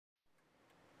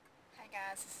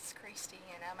guys, this is Christy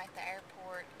and I'm at the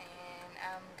airport and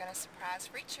I'm going to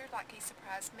surprise Richard like he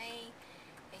surprised me.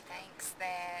 He thinks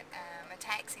that a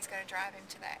taxi's going to drive him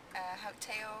to the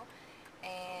hotel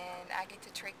and I get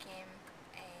to trick him,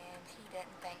 and he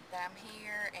doesn't think that I'm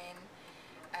here. And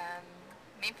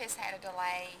Memphis had a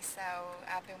delay, so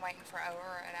I've been waiting for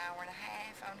over an hour and a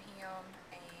half on him,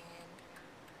 and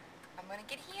I'm going to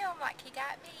get him like he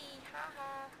got me. Ha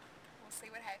ha. We'll see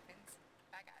what happens.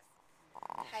 Bye guys.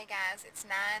 Hey guys, it's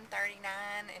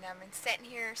 9:39 and I'm sitting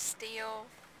here still,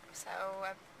 so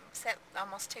I've sat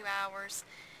almost 2 hours,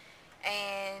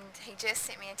 and he just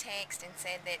sent me a text and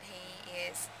said that he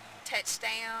is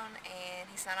touchdown and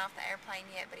he's not off the airplane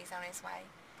yet, but he's on his way,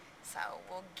 so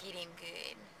we'll get him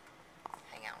good.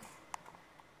 Hang on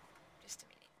just a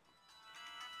minute.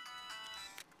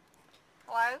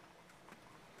 Hello?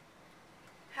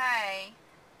 Hey.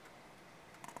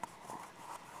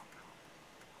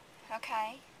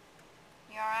 Okay.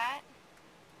 You alright?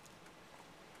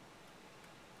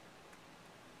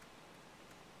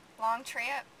 Long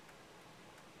trip?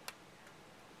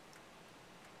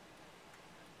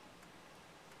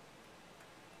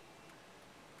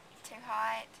 Too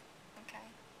hot? Okay.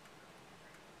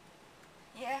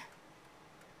 Yeah?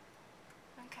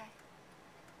 Okay.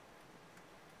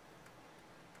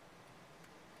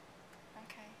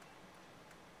 Okay.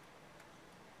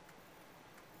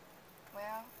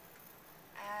 Well,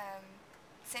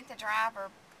 sent the driver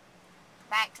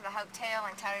back to the hotel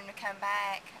and told him to come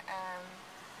back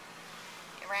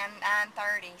around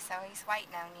 9:30, so he's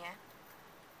waiting on you.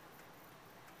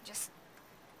 Just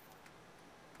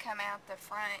come out the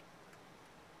front.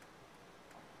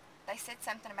 They said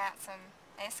something about some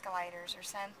escalators or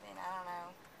something. I don't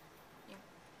know.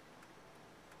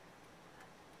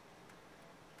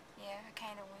 Yeah, a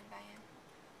candlewood van.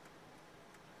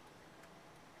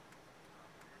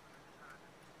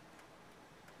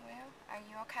 Well, are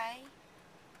you okay?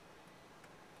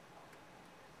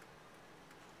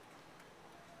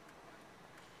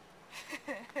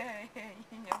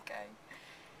 Okay.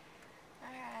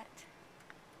 Alright.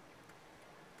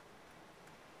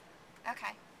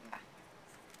 Okay, bye.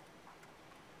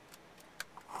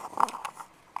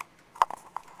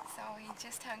 So he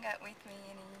just hung up with me,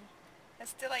 and I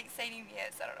still ain't seen him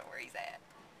yet, so I don't know where he's at.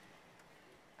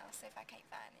 I'll see if I can't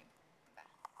find him. Bye.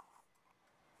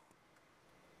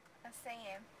 I see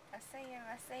him. I see him.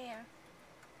 I see him.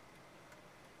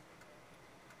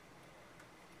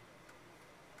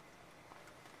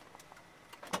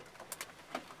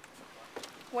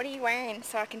 What are you wearing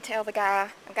so I can tell the guy?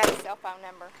 I've got his cell phone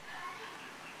number.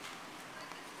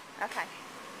 Okay.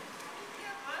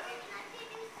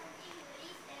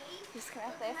 Just come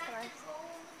out the escalators.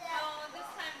 No, this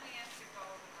time we have to go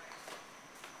over the rest.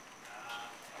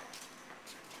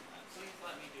 Please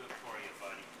let me do it for you,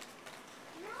 buddy.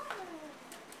 No.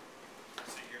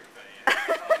 See your face.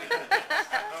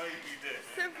 Oh, you did.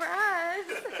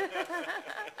 Surprise!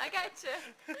 I got you.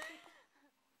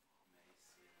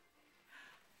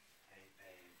 Hey,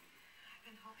 baby. I've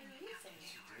been hoping you'd come What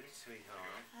you doing,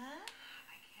 sweetheart? Huh?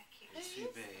 Hey,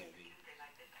 sweet baby.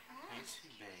 Hey,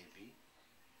 sweet baby.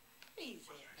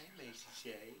 Easy. Hey, Macy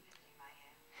Shay.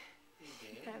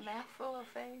 Hey, Got a Dad. mouthful of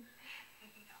food.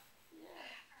 Yeah.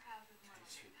 Hey,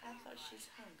 sweet I baby. thought she's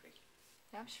hungry.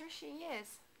 I'm sure she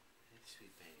is. Hey,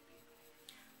 sweet baby.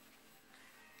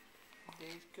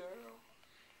 Hey, girl.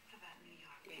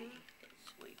 Hey,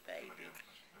 sweet baby.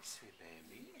 Hey, sweet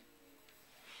baby.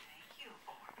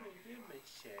 How you doing,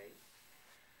 Macy Shay?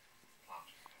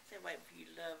 Say, wait for you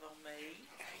to love on me.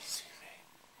 Hey, sweet baby.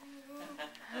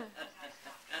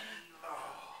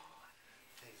 Oh.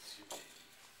 Hey, sweet baby.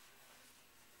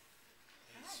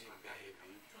 Hey, sweet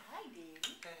baby. Hi, Daddy.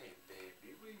 Hey,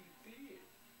 baby, where you been?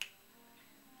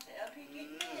 Say, up here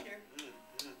getting better.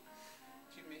 Did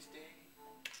you miss Daddy?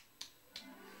 Did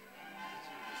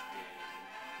you miss Daddy?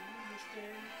 Did you miss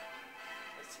Daddy?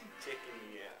 I see you checking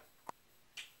me out.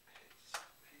 Hey, sweet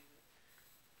baby.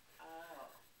 Oh.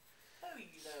 Who are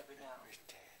you loving on? Where's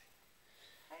Daddy?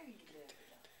 Who are you loving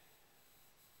on?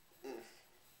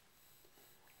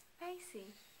 Macy,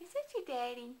 is that your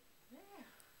daddy? Yeah.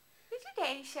 Did your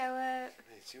daddy show up?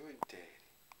 Hey, see where's Daddy?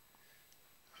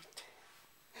 Where's Daddy?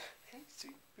 Hey,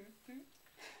 sweet boo boo.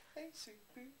 Hey, sweet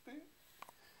boo boo.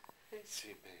 Hey,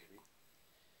 sweet baby.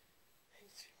 Hey,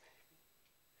 sweet baby.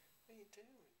 What are you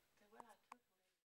doing?